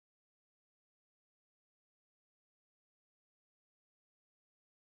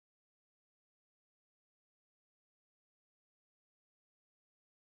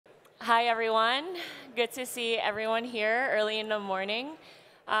Hi, everyone. Good to see everyone here early in the morning.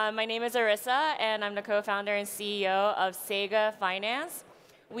 My name is Arisa, and I'm the co-founder and CEO of Cega Finance.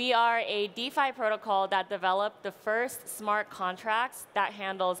 We are a DeFi protocol that developed the first smart contracts that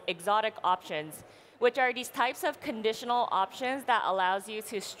handles exotic options, which are these types of conditional options that allows you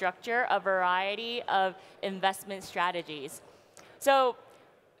to structure a variety of investment strategies. So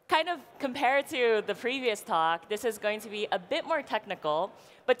kind of compared to the previous talk, this is going to be a bit more technical.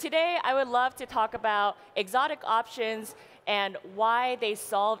 But today, I would love to talk about exotic options and why they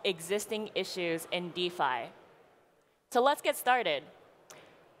solve existing issues in DeFi. So let's get started.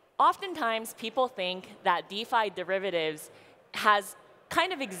 Oftentimes, people think that DeFi derivatives has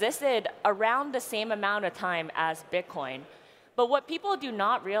kind of existed around the same amount of time as Bitcoin. But what people do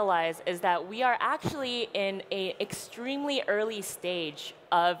not realize is that we are actually in an extremely early stage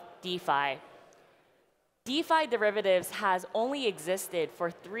of DeFi. DeFi derivatives has only existed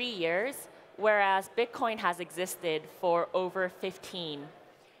for 3 years, whereas Bitcoin has existed for over 15.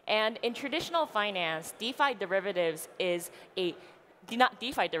 And in traditional finance, DeFi derivatives is not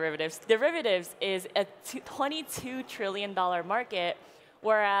DeFi derivatives, derivatives is a $22 trillion market,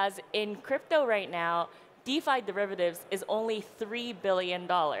 whereas in crypto right now, DeFi derivatives is only $3 billion.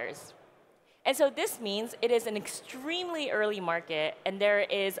 And so this means it is an extremely early market, and there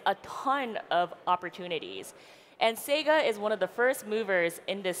is a ton of opportunities. And Cega is one of the first movers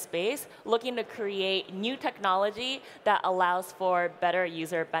in this space, looking to create new technology that allows for better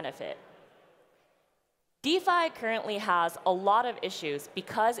user benefit. DeFi currently has a lot of issues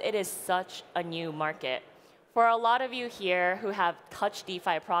because it is such a new market. For a lot of you here who have touched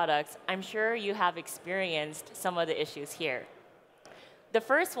DeFi products, I'm sure you have experienced some of the issues here. The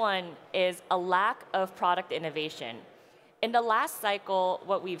first one is a lack of product innovation. In the last cycle,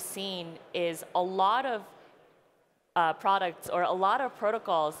 what we've seen is a lot of products or a lot of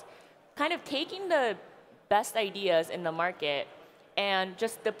protocols kind of taking the best ideas in the market and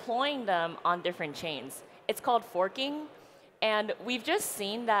just deploying them on different chains. It's called forking. And we've just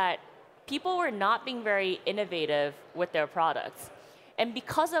seen that people were not being very innovative with their products. And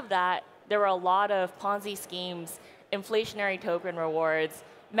because of that, there were a lot of Ponzi schemes, inflationary token rewards,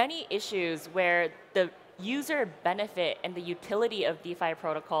 many issues where the user benefit and the utility of DeFi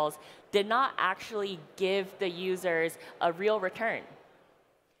protocols did not actually give the users a real return.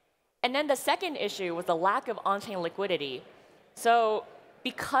 And then the second issue was the lack of on-chain liquidity. So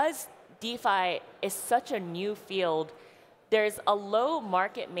because DeFi is such a new field, there's a low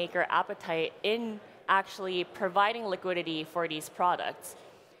market maker appetite in actually providing liquidity for these products.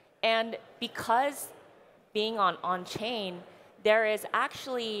 And because being on-chain, there is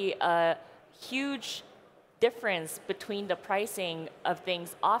actually a huge difference between the pricing of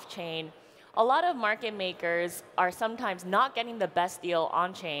things off-chain. A lot of market makers are sometimes not getting the best deal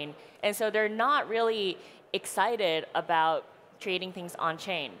on-chain, and so they're not really excited about trading things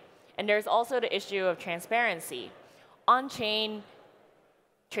on-chain. And there's also the issue of transparency. On-chain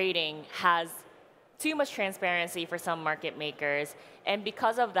trading has too much transparency for some market makers, and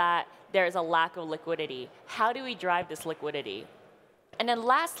because of that, there's a lack of liquidity. How do we drive this liquidity? And then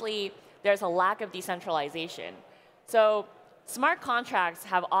lastly, there's a lack of decentralization. So smart contracts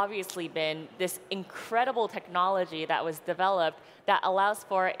have obviously been this incredible technology that was developed that allows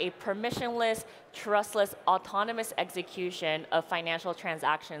for a permissionless, trustless, autonomous execution of financial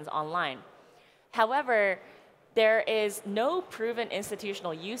transactions online. However, there is no proven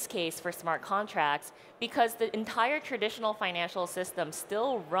institutional use case for smart contracts because the entire traditional financial system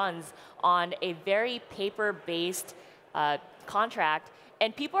still runs on a very paper-based contract,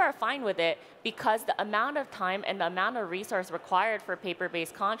 and people are fine with it because the amount of time and the amount of resource required for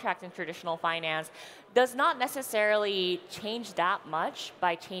paper-based contracts in traditional finance does not necessarily change that much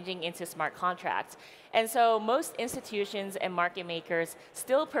by changing into smart contracts. And so most institutions and market makers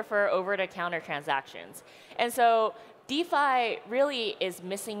still prefer over-the-counter transactions. And so DeFi really is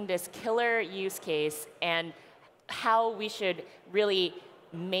missing this killer use case and how we should really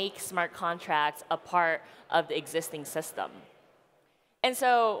make smart contracts a part of the existing system. And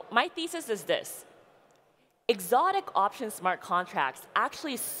so my thesis is this. Exotic option smart contracts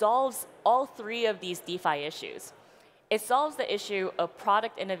actually solves all three of these DeFi issues. It solves the issue of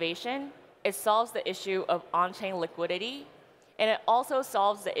product innovation, it solves the issue of on-chain liquidity, and it also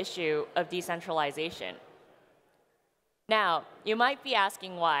solves the issue of decentralization. Now, you might be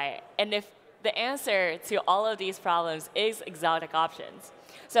asking why, and if the answer to all of these problems is exotic options.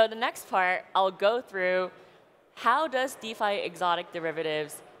 So the next part, I'll go through how does DeFi exotic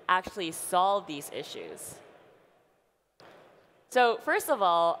derivatives actually solve these issues. So first of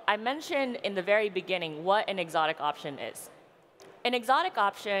all, I mentioned in the very beginning what an exotic option is. An exotic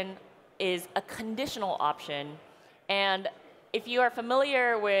option is a conditional option. And if you are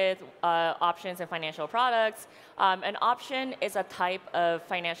familiar with options and financial products, an option is a type of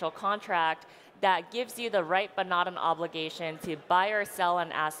financial contract that gives you the right but not an obligation to buy or sell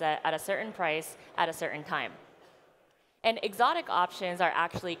an asset at a certain price at a certain time. And exotic options are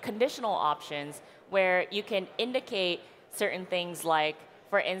actually conditional options where you can indicate certain things like,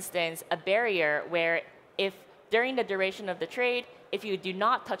 for instance, a barrier where if during the duration of the trade, if you do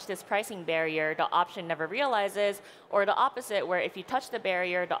not touch this pricing barrier, the option never realizes, or the opposite, where if you touch the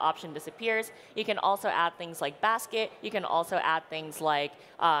barrier, the option disappears. You can also add things like basket. You can also add things like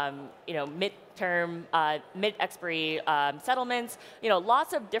mid-term, mid-expiry settlements.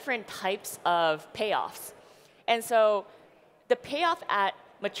 Lots of different types of payoffs. And so the payoff at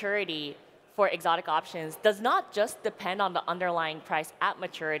maturity for exotic options does not just depend on the underlying price at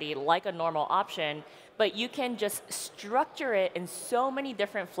maturity like a normal option, but you can just structure it in so many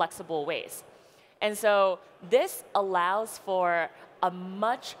different flexible ways. And so this allows for a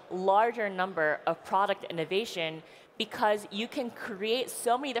much larger number of product innovation because you can create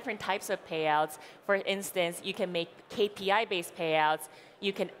so many different types of payouts. For instance, you can make KPI-based payouts.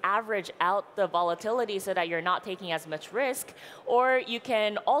 You can average out the volatility so that you're not taking as much risk. Or you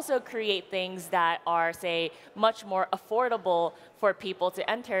can also create things that are, say, much more affordable for people to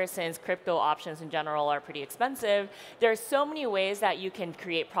enter since crypto options in general are pretty expensive. There are so many ways that you can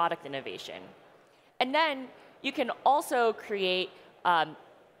create product innovation. And then you can also create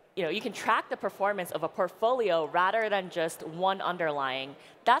you can track the performance of a portfolio rather than just one underlying.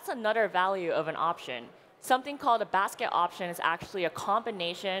 That's another value of an option. Something called a basket option is actually a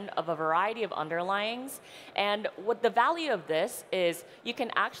combination of a variety of underlyings. And what the value of this is you can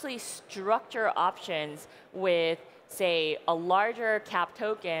actually structure options with, say, a larger cap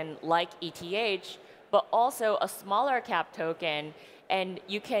token like ETH, but also a smaller cap token. And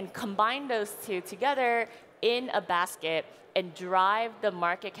you can combine those two together in a basket and drive the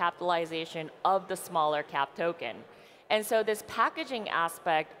market capitalization of the smaller cap token. And so this packaging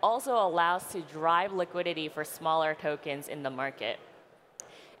aspect also allows to drive liquidity for smaller tokens in the market.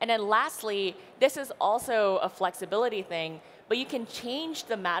 And then lastly, this is also a flexibility thing, but you can change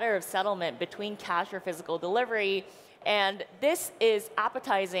the matter of settlement between cash or physical delivery. And this is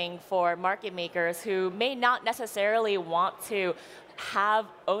appetizing for market makers who may not necessarily want to have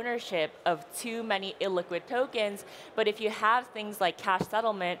ownership of too many illiquid tokens, but if you have things like cash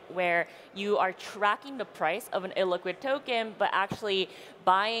settlement where you are tracking the price of an illiquid token, but actually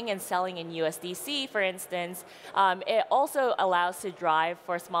buying and selling in USDC, for instance, it also allows to drive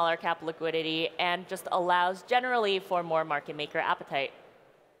for smaller cap liquidity and just allows generally for more market maker appetite.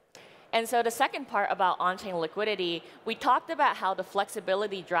 And so the second part about on-chain liquidity, we talked about how the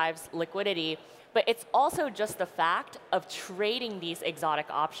flexibility drives liquidity, but it's also just the fact of trading these exotic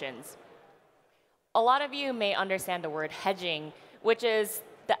options. A lot of you may understand the word hedging, which is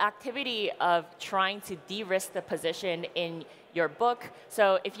the activity of trying to de-risk the position in your book.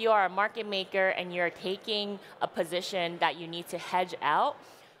 So if you are a market maker and you're taking a position that you need to hedge out,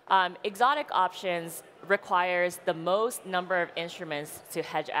 exotic options requires the most number of instruments to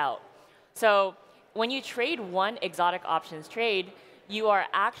hedge out. So when you trade one exotic options trade, you are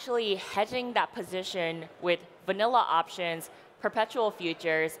actually hedging that position with vanilla options, perpetual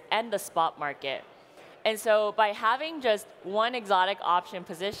futures, and the spot market. And so by having just one exotic option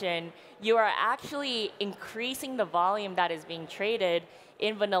position, you are actually increasing the volume that is being traded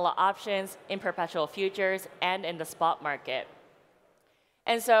in vanilla options, in perpetual futures, and in the spot market.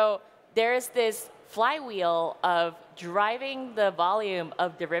 And so there is this flywheel of driving the volume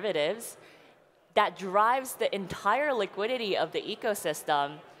of derivatives that drives the entire liquidity of the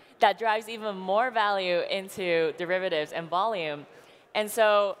ecosystem, that drives even more value into derivatives and volume. And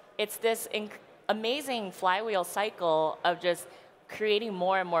so it's this amazing flywheel cycle of just creating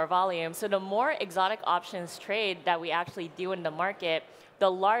more and more volume. So the more exotic options trade that we actually do in the market,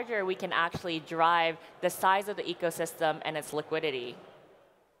 the larger we can actually drive the size of the ecosystem and its liquidity.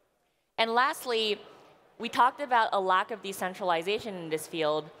 And lastly, we talked about a lack of decentralization in this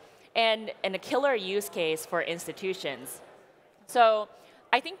field and a killer use case for institutions. So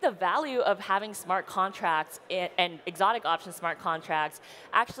I think the value of having smart contracts and exotic option smart contracts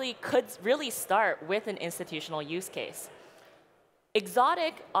actually could really start with an institutional use case.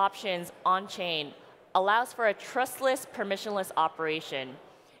 Exotic options on-chain allows for a trustless, permissionless operation.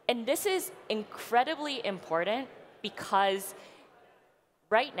 And this is incredibly important because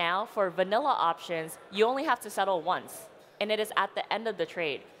right now, for vanilla options, you only have to settle once, and it is at the end of the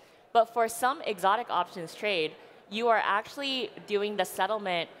trade. But for some exotic options trade, you are actually doing the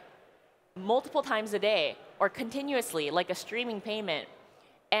settlement multiple times a day or continuously, like a streaming payment.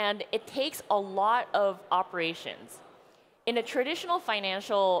 And it takes a lot of operations. In a traditional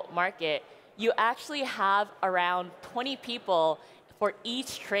financial market, you actually have around 20 people for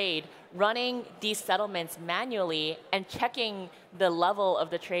each trade running these settlements manually and checking the level of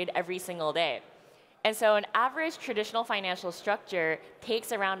the trade every single day. And so an average traditional financial structure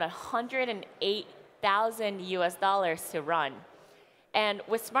takes around 108,000 US dollars to run. And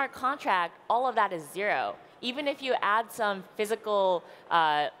with smart contract, all of that is zero. Even if you add some physical,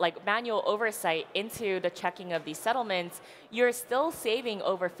 like manual oversight into the checking of these settlements, you're still saving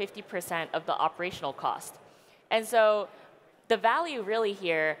over 50% of the operational cost. And so the value really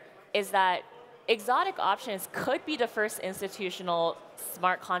here is that exotic options could be the first institutional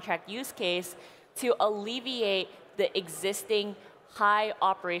smart contract use case to alleviate the existing high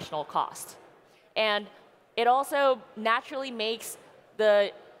operational cost. And it also naturally makes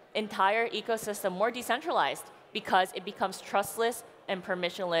the entire ecosystem more decentralized because it becomes trustless and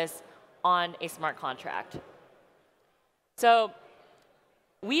permissionless on a smart contract. So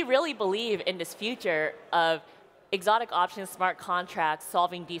we really believe in this future of exotic options smart contracts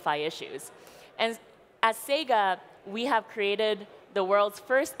solving DeFi issues. And at Cega, we have created the world's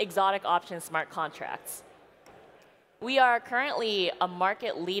first exotic options smart contracts. We are currently a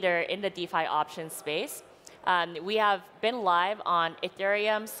market leader in the DeFi options space. We have been live on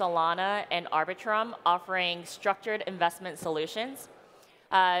Ethereum, Solana, and Arbitrum, offering structured investment solutions.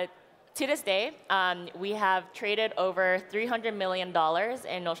 To this day, we have traded over $300 million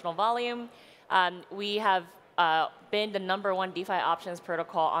in notional volume. We have been the #1 DeFi options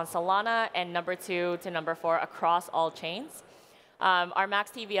protocol on Solana and #2 to #4 across all chains. Our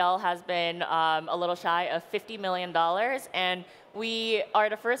max TVL has been a little shy of $50 million, and we are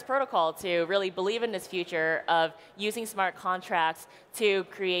the first protocol to really believe in this future of using smart contracts to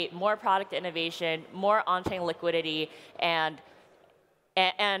create more product innovation, more on-chain liquidity, and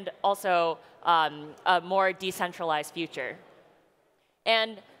also a more decentralized future.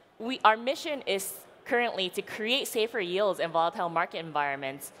 And our mission is currently to create safer yields in volatile market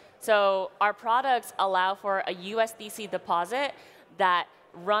environments. So our products allow for a USDC deposit that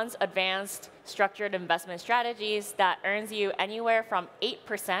runs advanced structured investment strategies that earns you anywhere from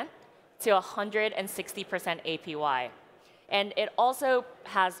 8% to 160% APY. And it also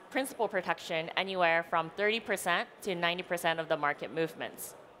has principal protection anywhere from 30% to 90% of the market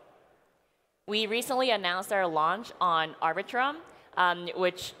movements. We recently announced our launch on Arbitrum,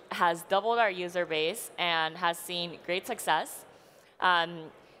 which has doubled our user base and has seen great success.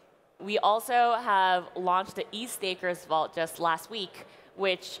 We also have launched the eStakers Vault just last week,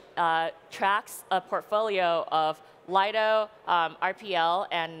 which tracks a portfolio of Lido, RPL,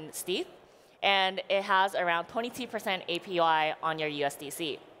 and Steth. And it has around 22% APY on your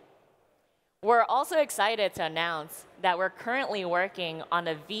USDC. We're also excited to announce that we're currently working on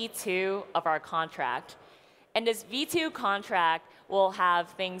a V2 of our contract. And this V2 contract will have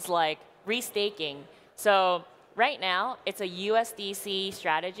things like restaking. So right now, it's a USDC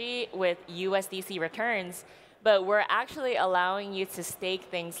strategy with USDC returns, but we're actually allowing you to stake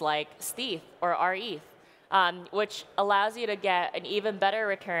things like Steth or RETH, which allows you to get an even better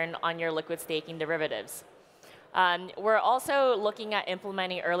return on your liquid staking derivatives. We're also looking at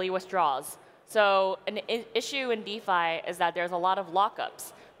implementing early withdrawals. So an issue in DeFi is that there's a lot of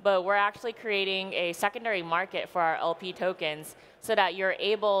lockups, but we're actually creating a secondary market for our LP tokens so that you're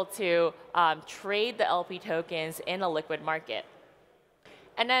able to trade the LP tokens in a liquid market.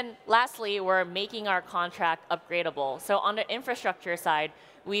 And then lastly, we're making our contract upgradable. So on the infrastructure side,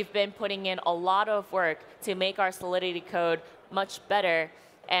 we've been putting in a lot of work to make our Solidity code much better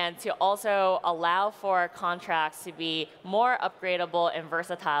and to also allow for contracts to be more upgradable and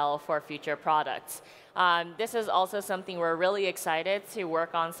versatile for future products. This is also something we're really excited to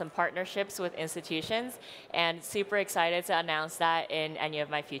work on some partnerships with institutions, and super excited to announce that in any of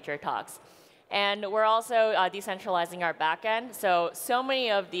my future talks. And we're also decentralizing our backend, so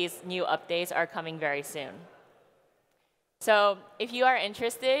many of these new updates are coming very soon. So if you are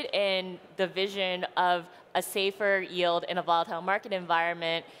interested in the vision of a safer yield in a volatile market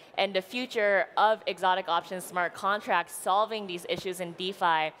environment and the future of exotic options smart contracts solving these issues in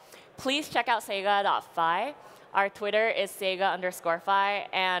DeFi, please check out Cega.fi. Our Twitter is Cega_fi,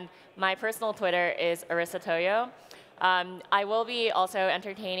 and my personal Twitter is Arisa Toyo. I will be also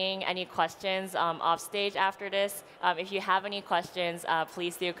entertaining any questions off stage after this. If you have any questions,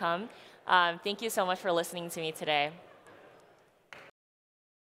 please do come. Thank you so much for listening to me today.